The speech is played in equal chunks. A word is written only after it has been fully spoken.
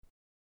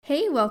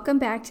Hey, welcome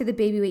back to the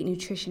Baby Weight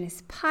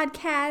Nutritionist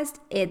podcast.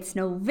 It's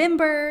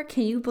November.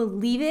 Can you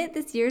believe it?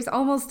 This year's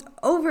almost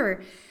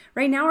over.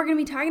 Right now, we're going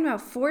to be talking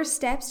about 4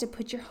 steps to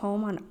put your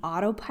home on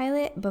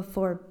autopilot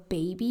before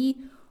baby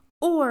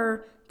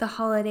or the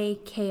holiday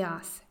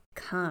chaos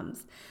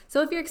comes.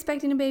 So, if you're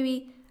expecting a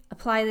baby,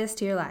 apply this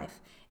to your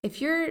life. If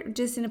you're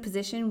just in a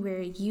position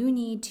where you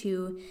need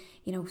to,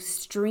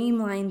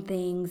 streamline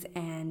things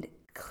and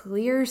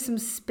clear some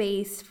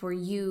space for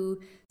you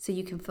so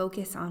you can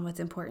focus on what's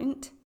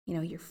important,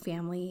 your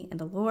family and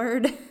the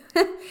Lord,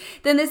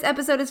 then this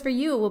episode is for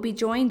you. We'll be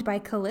joined by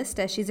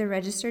Callista. She's a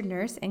registered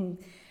nurse and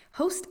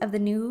host of the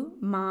new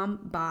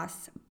Mom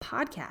Boss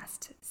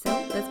podcast. So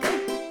let's go.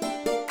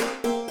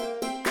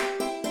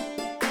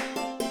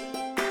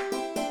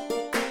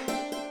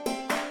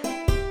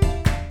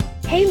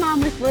 Hey,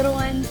 mom with little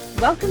ones.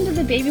 Welcome to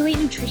the Baby Weight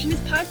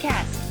Nutritionist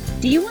podcast.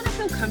 Do you want to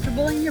feel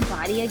comfortable in your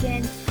body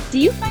again? Do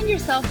you find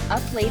yourself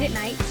up late at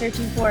night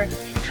searching for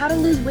how to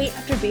lose weight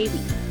after baby?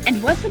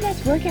 And what's the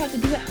best workout to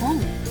do at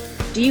home?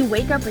 Do you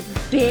wake up with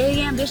big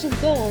ambitious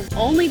goals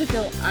only to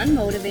feel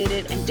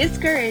unmotivated and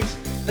discouraged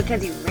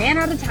because you ran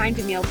out of time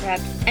to meal prep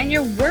and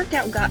your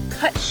workout got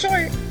cut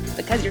short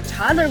because your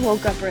toddler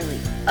woke up early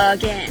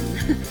again?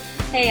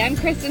 Hey, I'm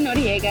Kristen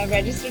Noriega,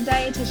 registered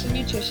dietitian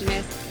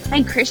nutritionist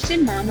and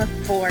Christian mom of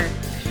 4.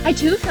 I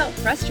too felt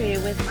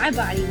frustrated with my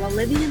body while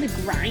living in the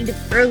grind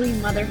of early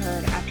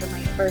motherhood after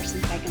my first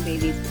and second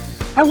babies.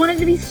 I wanted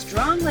to be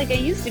strong like I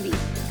used to be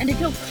and to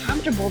feel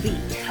comfortable being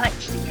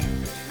touched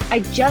again. I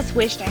just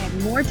wished I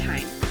had more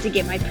time to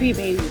get my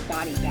pre-baby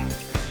body back.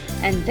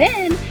 And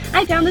then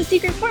I found the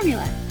secret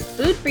formula: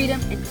 food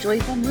freedom and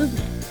joyful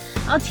movement.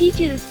 I'll teach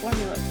you this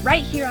formula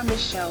right here on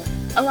this show,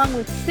 along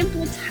with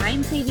simple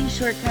time-saving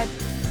shortcuts,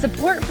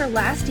 support for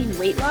lasting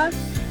weight loss,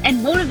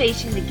 and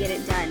motivation to get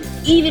it done,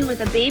 even with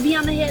a baby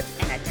on the hip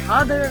and a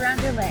toddler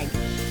around your leg,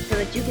 so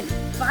that you can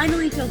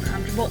finally feel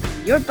comfortable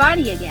in your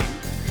body again.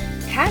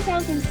 Pass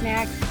out some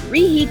snacks,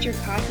 reheat your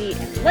coffee,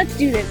 and let's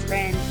do this,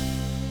 friend.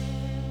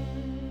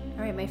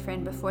 All right, my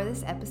friend, before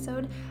this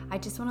episode, I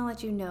just want to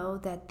let you know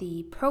that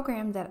the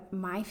program that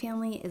my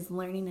family is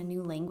learning a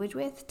new language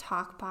with,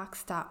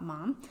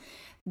 TalkBox.mom,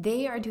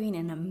 they are doing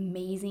an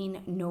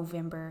amazing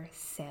November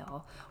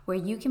sale where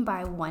you can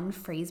buy one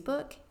phrase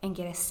book and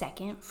get a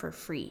second for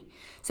free.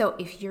 So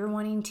if you're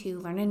wanting to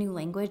learn a new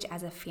language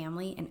as a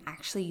family and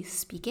actually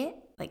speak it,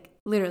 like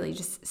literally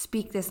just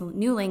speak this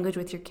new language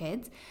with your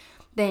kids,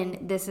 then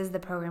this is the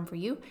program for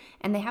you.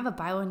 And they have a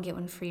buy one, get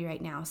one free right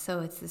now.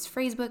 So it's this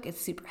phrase book. It's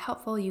super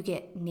helpful. You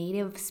get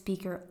native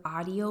speaker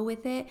audio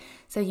with it,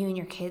 so you and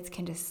your kids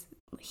can just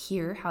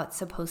hear how it's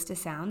supposed to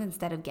sound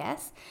instead of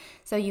guess.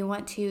 So you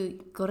want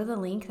to go to the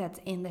link that's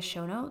in the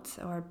show notes,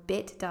 or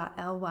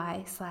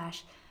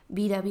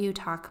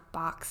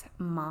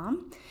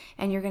bit.ly/BWTalkBoxMom,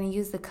 and you're going to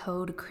use the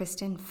code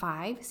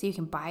Kristen5 so you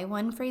can buy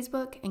one phrase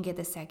book and get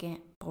the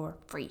second for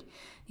free.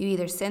 You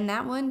either send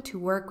that one to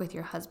work with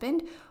your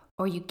husband,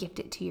 or you gift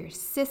it to your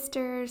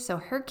sister so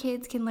her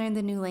kids can learn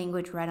the new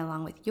language right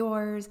along with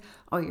yours,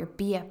 or your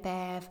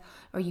BFF,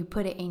 or you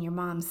put it in your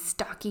mom's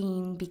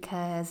stocking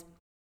because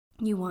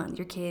you want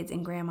your kids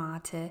and grandma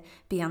to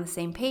be on the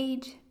same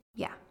page.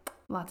 Yeah,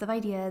 lots of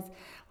ideas,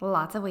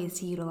 lots of ways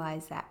to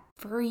utilize that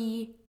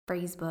free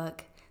phrase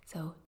book.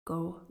 So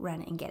go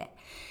run and get it.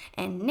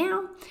 And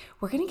now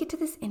we're going to get to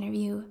this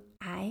interview.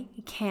 I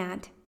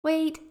can't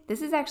wait.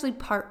 This is actually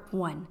part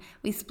 1.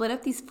 We split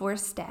up these 4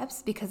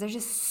 steps because they're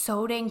just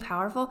so dang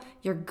powerful.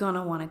 You're going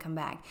to want to come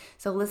back.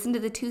 So listen to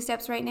the 2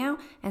 steps right now,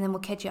 and then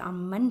we'll catch you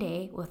on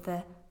Monday with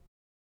the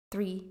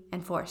 3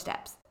 and 4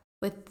 steps.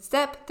 With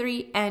step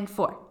 3 and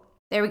 4.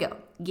 There we go.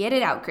 Get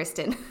it out,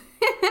 Kristen.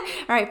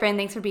 All right, friend,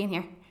 thanks for being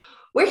here.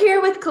 We're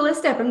here with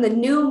Callista from the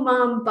New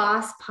Mom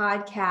Boss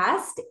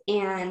podcast,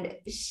 and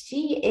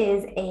she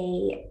is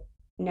a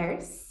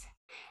nurse,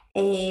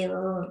 a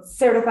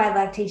certified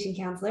lactation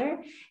counselor,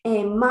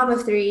 a mom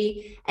of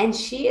 3, and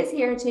she is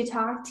here to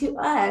talk to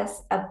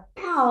us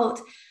about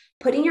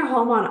putting your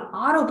home on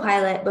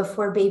autopilot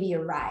before baby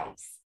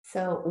arrives.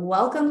 So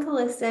welcome,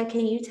 Callista.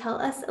 Can you tell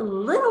us a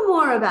little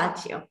more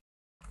about you?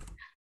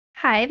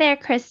 Hi there,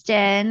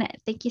 Kristen.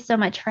 Thank you so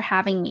much for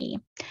having me.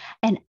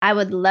 And I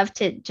would love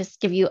to just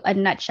give you a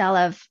nutshell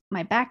of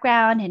my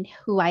background and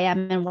who I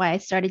am and why I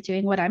started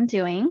doing what I'm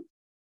doing.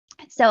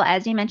 So,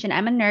 as you mentioned,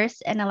 I'm a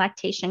nurse and a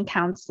lactation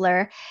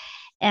counselor,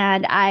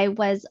 and I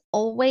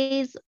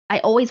always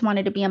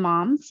wanted to be a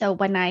mom. So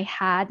when I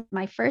had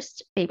my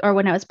first baby, or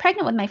when I was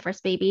pregnant with my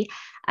first baby,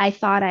 I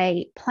thought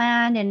I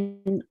planned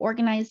and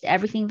organized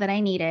everything that I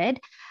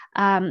needed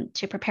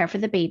to prepare for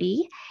the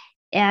baby.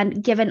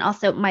 And given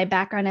also my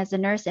background as a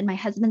nurse and my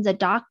husband's a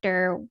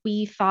doctor,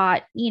 we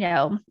thought,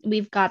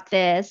 we've got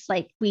this.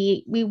 Like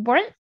we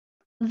weren't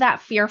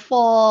that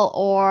fearful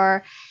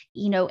or,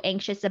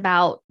 anxious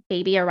about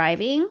baby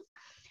arriving.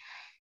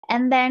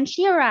 And then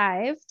she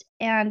arrived.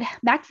 And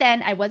back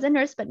then I was a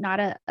nurse, but not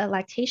a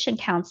lactation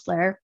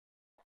counselor.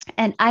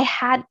 And I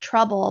had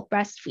trouble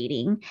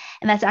breastfeeding.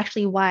 And that's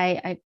actually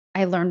why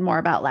I learned more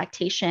about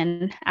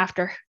lactation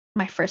after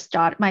my first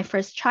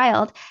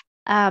child.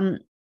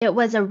 it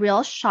was a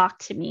real shock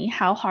to me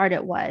how hard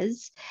it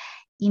was.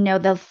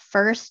 The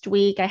first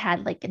week I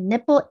had like a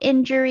nipple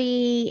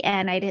injury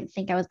and I didn't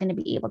think I was going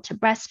to be able to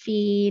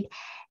breastfeed.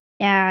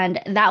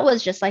 And that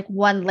was just like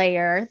one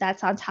layer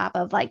that's on top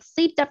of like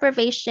sleep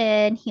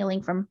deprivation,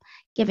 healing from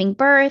giving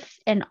birth,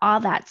 and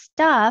all that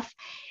stuff,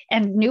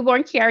 and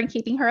newborn care and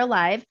keeping her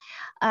alive.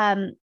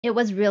 It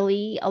was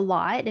really a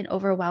lot and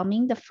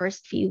overwhelming the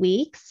first few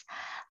weeks.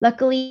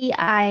 Luckily,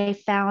 I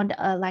found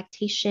a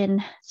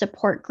lactation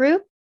support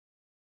group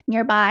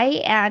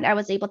nearby and I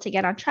was able to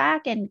get on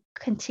track and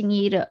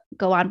continue to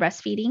go on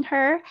breastfeeding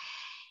her.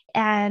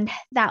 And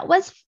that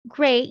was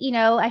great.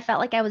 I felt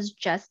like I was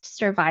just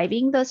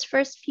surviving those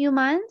first few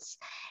months.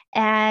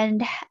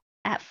 And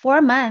at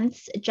 4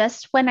 months,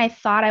 just when I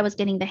thought I was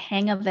getting the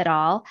hang of it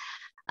all,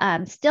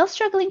 still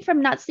struggling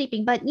from not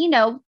sleeping, but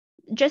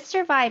just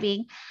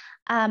surviving,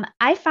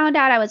 I found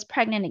out I was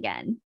pregnant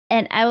again.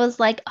 And I was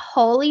like,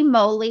 holy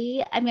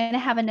moly, I'm going to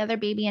have another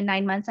baby in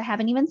 9 months. I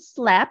haven't even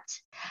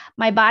slept.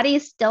 My body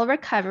is still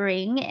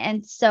recovering.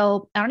 And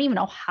so I don't even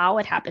know how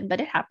it happened,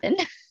 but it happened.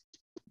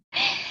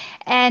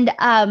 And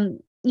I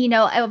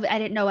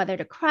didn't know whether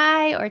to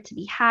cry or to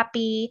be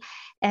happy.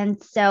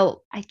 And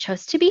so I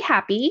chose to be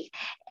happy,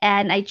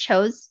 and I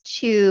chose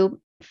to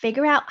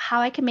figure out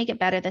how I can make it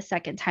better the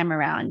second time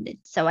around.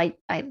 So I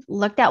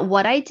looked at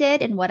what I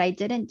did and what I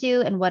didn't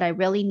do and what I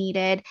really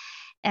needed.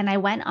 And I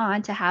went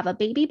on to have a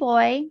baby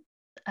boy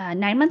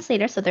 9 months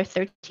later. So they're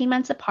 13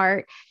 months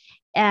apart.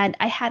 And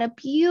I had a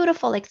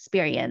beautiful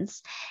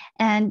experience.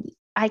 And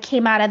I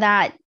came out of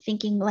that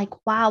thinking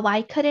like, wow,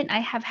 why couldn't I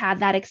have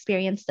had that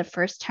experience the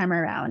first time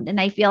around? And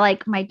I feel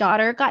like my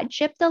daughter got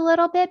gypped a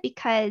little bit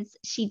because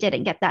she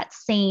didn't get that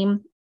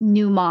same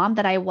new mom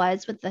that I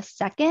was with the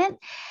second.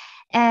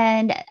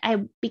 And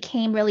I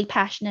became really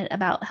passionate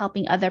about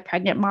helping other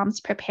pregnant moms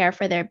prepare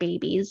for their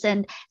babies,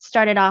 and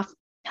started off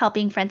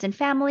helping friends and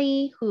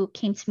family who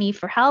came to me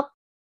for help.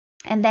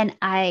 And then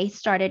I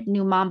started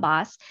New Mom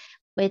Boss,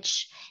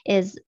 which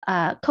is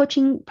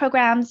coaching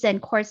programs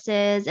and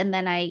courses. And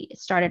then I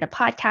started a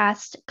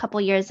podcast a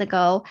couple years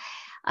ago.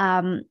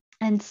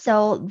 And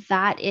so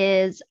that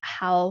is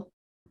how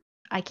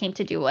I came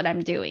to do what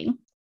I'm doing.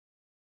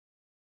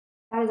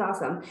 That is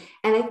awesome.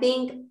 And I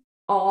think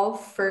all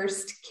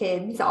first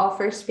kids, all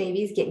first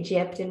babies get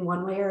gypped in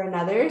one way or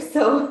another.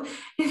 So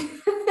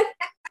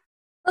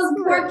those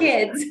poor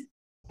kids.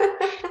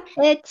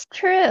 It's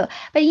true.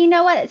 But you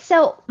know what?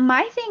 So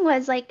my thing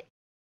was like,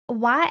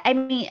 why? I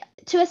mean,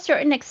 to a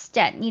certain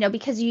extent,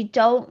 because you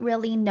don't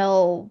really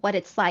know what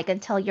it's like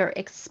until you're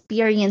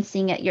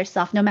experiencing it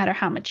yourself, no matter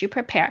how much you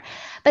prepare.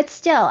 But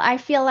still, I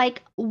feel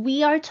like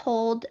we are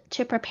told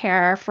to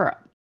prepare for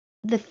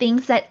the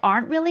things that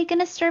aren't really going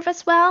to serve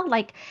us well,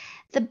 like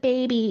the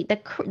baby,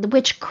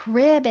 which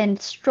crib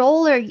and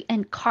stroller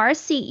and car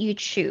seat you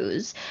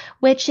choose,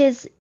 which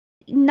is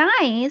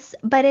nice,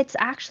 but it's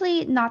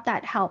actually not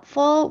that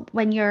helpful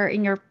when you're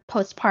in your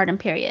postpartum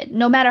period,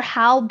 no matter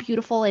how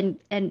beautiful and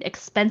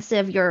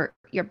expensive your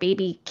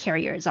baby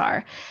carriers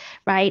are,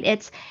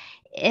 right?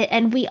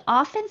 And we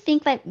often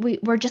think that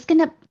we're just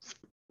gonna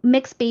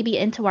mix baby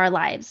into our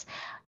lives.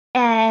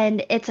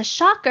 And it's a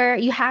shocker.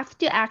 You have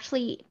to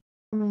actually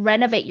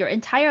renovate your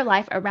entire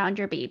life around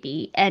your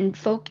baby and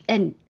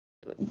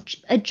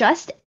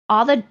adjust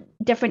all the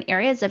different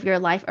areas of your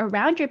life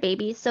around your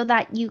baby so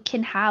that you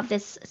can have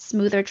this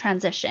smoother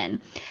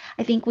transition.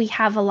 I think we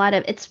have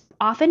it's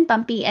often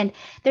bumpy, and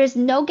there's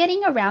no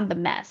getting around the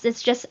mess.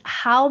 It's just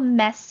how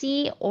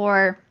messy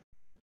or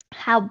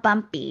how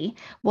bumpy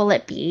will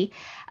it be.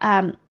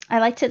 I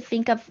like to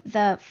think of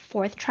the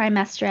fourth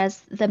trimester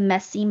as the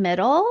messy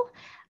middle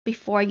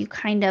before you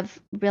kind of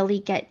really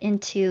get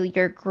into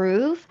your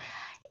groove.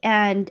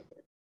 And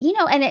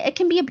and it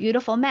can be a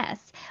beautiful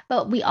mess,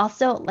 but we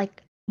also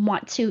like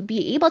want to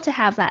be able to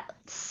have that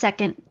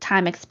second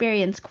time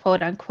experience,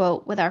 quote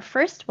unquote, with our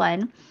first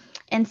one.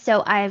 And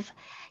so I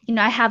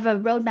have a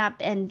roadmap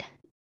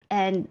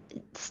and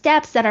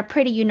steps that are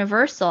pretty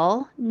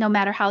universal, no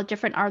matter how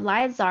different our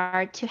lives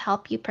are, to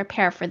help you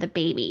prepare for the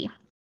baby.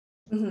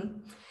 Mm-hmm.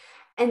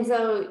 And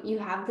so you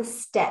have the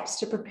steps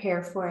to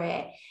prepare for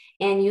it.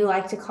 And you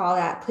like to call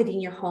that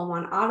putting your home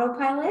on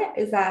autopilot.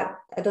 Is that,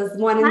 are those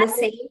one and the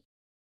same?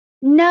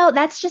 No,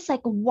 that's just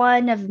like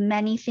one of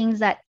many things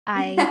that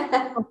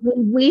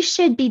we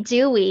should be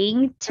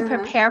doing to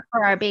prepare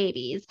for our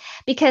babies,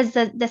 because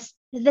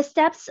the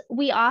steps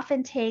we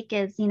often take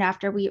is,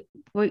 after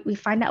we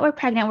find out we're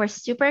pregnant, we're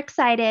super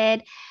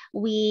excited.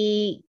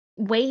 We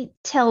wait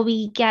till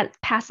we get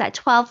past that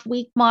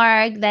 12-week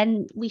mark,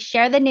 then we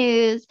share the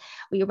news,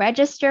 we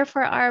register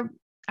for our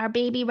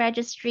baby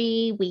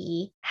registry,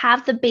 we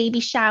have the baby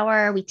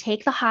shower, we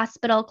take the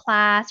hospital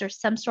class or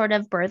some sort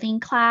of birthing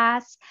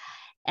class,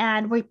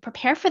 and we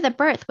prepare for the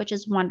birth, which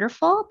is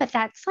wonderful, but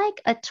that's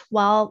like a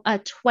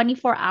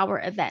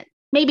 24-hour event,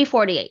 maybe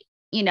 48.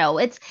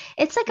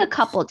 It's like a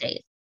couple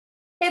days.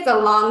 It's a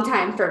long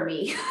time for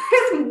me.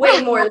 It's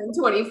way more than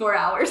 24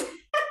 hours.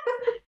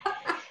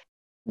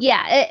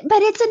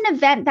 But it's an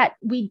event that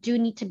we do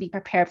need to be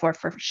prepared for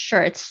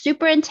sure. It's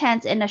super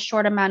intense in a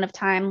short amount of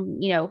time,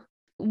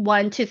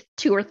 1 to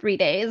 2 or 3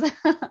 days.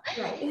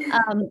 Right.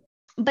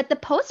 But the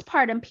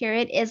postpartum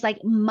period is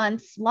like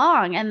months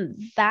long.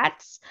 And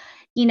that's,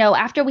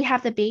 after we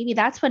have the baby,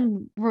 that's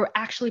when we're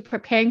actually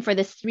preparing for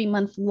this 3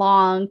 month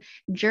long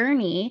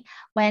journey,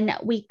 when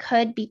we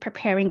could be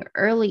preparing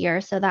earlier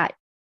so that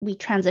we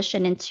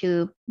transition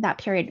into that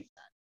period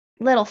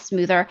a little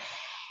smoother.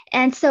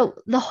 And so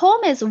the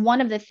home is one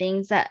of the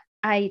things that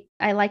I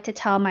like to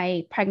tell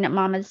my pregnant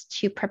mamas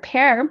to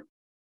prepare.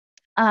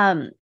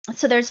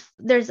 So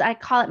there's I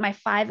call it my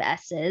 5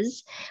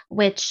 S's,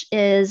 which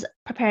is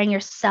preparing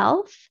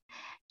yourself,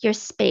 your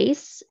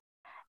space,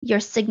 your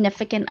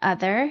significant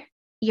other,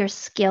 your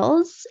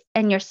skills,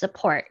 and your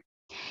support.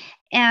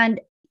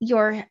 And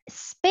your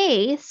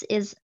space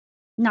is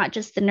not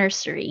just the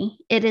nursery,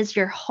 it is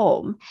your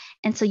home.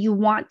 And so you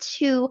want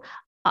to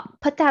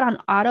put that on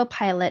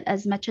autopilot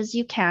as much as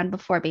you can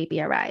before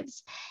baby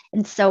arrives.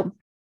 And so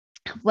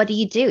what do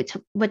you do?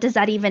 What does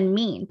that even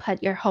mean?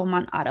 Put your home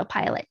on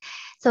autopilot.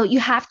 So you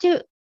have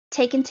to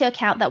take into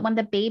account that when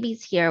the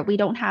baby's here, we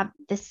don't have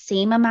the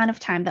same amount of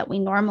time that we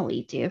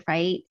normally do,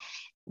 right?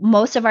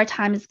 Most of our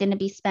time is going to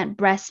be spent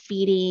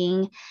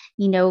breastfeeding,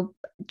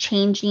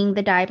 changing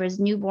the diapers,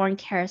 newborn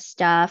care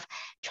stuff,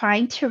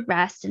 trying to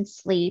rest and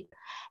sleep.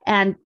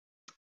 And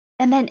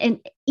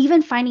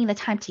even finding the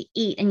time to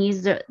eat and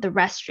use the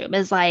restroom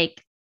is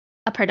like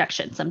a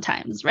production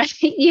sometimes, right?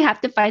 You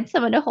have to find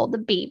someone to hold the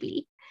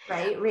baby.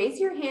 Right. Raise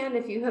your hand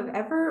if you have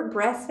ever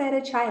breastfed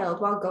a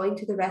child while going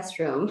to the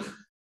restroom.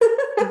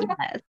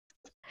 Yes.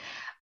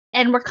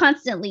 And we're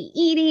constantly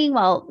eating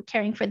while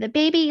caring for the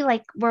baby.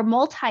 Like, we're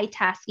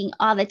multitasking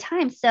all the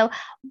time. So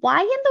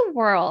why in the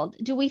world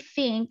do we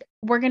think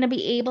we're going to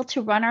be able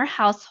to run our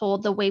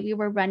household the way we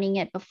were running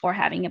it before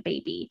having a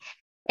baby?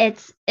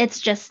 It's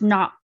just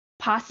not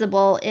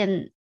possible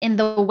in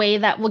the way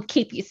that will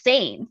keep you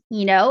sane,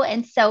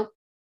 And so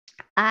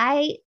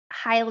I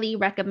highly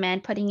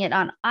recommend putting it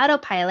on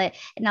autopilot,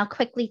 and I'll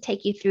quickly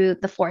take you through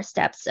the 4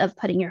 steps of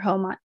putting your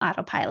home on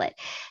autopilot.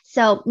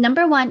 So,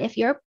 number 1, if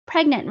you're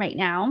pregnant right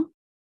now,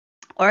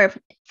 or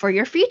for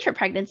your future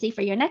pregnancy,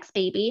 for your next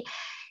baby,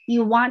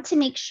 you want to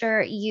make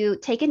sure you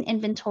take an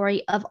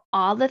inventory of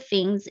all the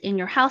things in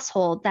your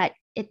household that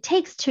it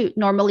takes to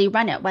normally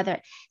run it,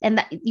 and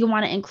that you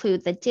want to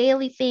include the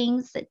daily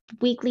things, the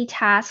weekly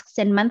tasks,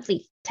 and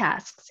monthly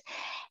tasks.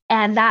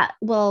 And that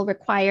will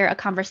require a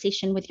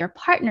conversation with your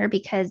partner,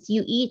 because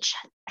you each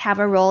have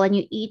a role and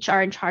you each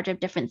are in charge of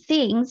different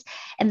things.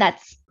 And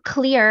that's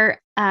clear.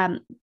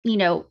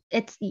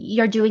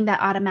 You're doing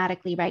that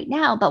automatically right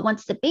now. But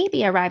once the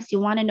baby arrives, you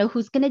want to know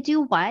who's going to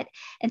do what.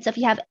 And so if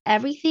you have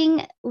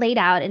everything laid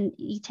out and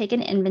you take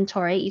an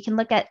inventory, you can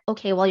look at,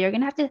 okay, well, you're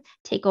going to have to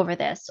take over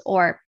this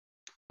or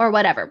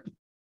whatever.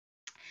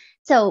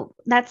 So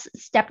that's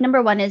step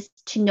number 1, is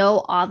to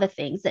know all the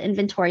things, the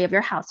inventory of your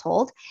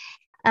household.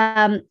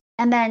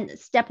 And then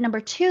step number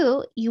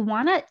 2, you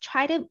want to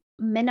try to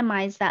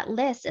minimize that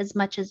list as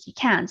much as you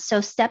can.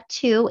 So step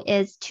 2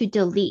 is to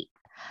delete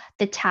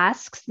the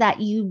tasks that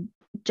you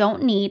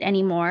don't need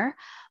anymore,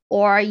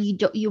 or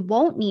you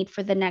won't need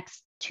for the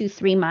next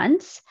 2-3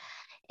 months.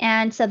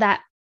 And so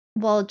that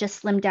will just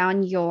slim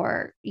down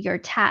your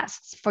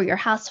tasks for your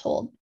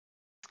household.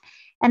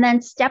 And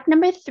then step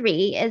number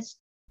 3 is...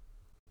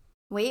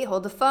 Wait,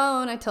 hold the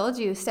phone. I told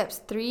you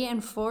steps 3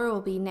 and 4 will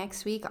be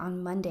next week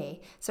on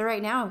Monday. So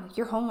right now,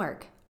 your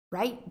homework,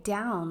 write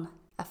down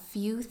a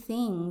few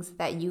things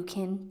that you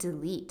can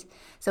delete.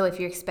 So if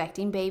you're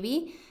expecting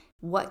baby,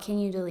 what can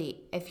you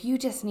delete? If you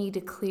just need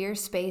to clear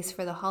space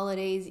for the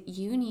holidays,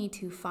 you need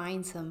to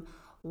find some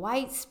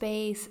white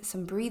space,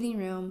 some breathing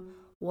room.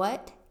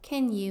 What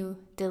can you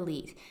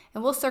delete?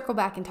 And we'll circle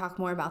back and talk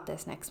more about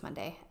this next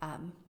Monday.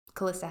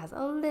 Calista has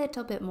a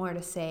little bit more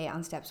to say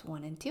on steps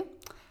 1 and 2.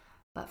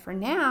 But for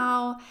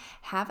now,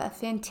 have a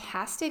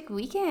fantastic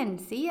weekend.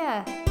 See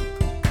ya.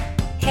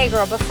 Hey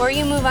girl, before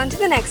you move on to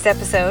the next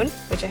episode,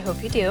 which I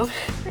hope you do,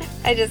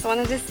 I just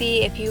wanted to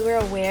see if you were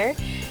aware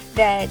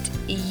that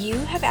you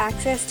have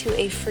access to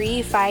a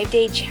free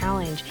 5-day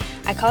challenge.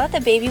 I call it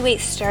the Baby Weight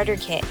Starter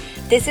Kit.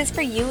 This is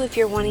for you if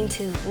you're wanting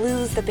to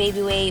lose the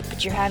baby weight,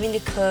 but you're having to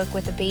cook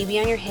with a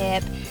baby on your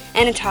hip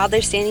and a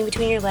toddler standing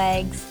between your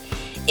legs.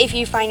 If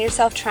you find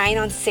yourself trying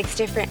on 6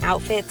 different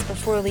outfits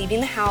before leaving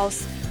the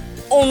house,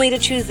 only to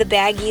choose the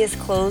baggiest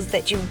clothes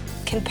that you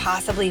can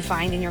possibly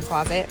find in your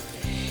closet.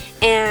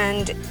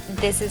 And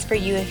this is for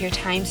you if you're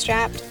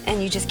time-strapped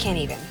and you just can't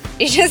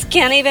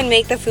even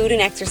make the food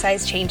and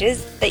exercise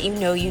changes that you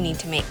know you need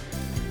to make.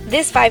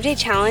 This 5-day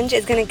challenge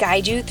is going to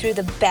guide you through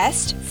the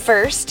best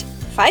first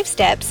 5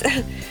 steps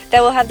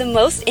that will have the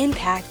most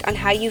impact on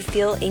how you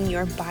feel in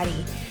your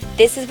body.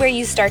 This is where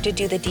you start to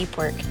do the deep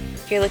work.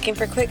 If you're looking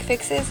for quick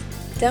fixes,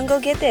 don't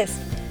go get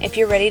this. If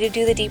you're ready to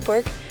do the deep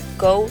work,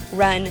 go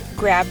run,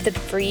 grab the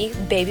free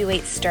Baby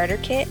Weight Starter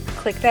Kit,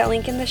 click that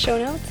link in the show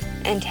notes,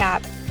 and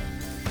tap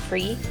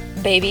free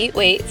Baby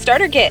Weight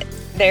Starter Kit.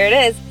 There it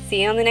is.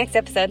 See you on the next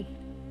episode.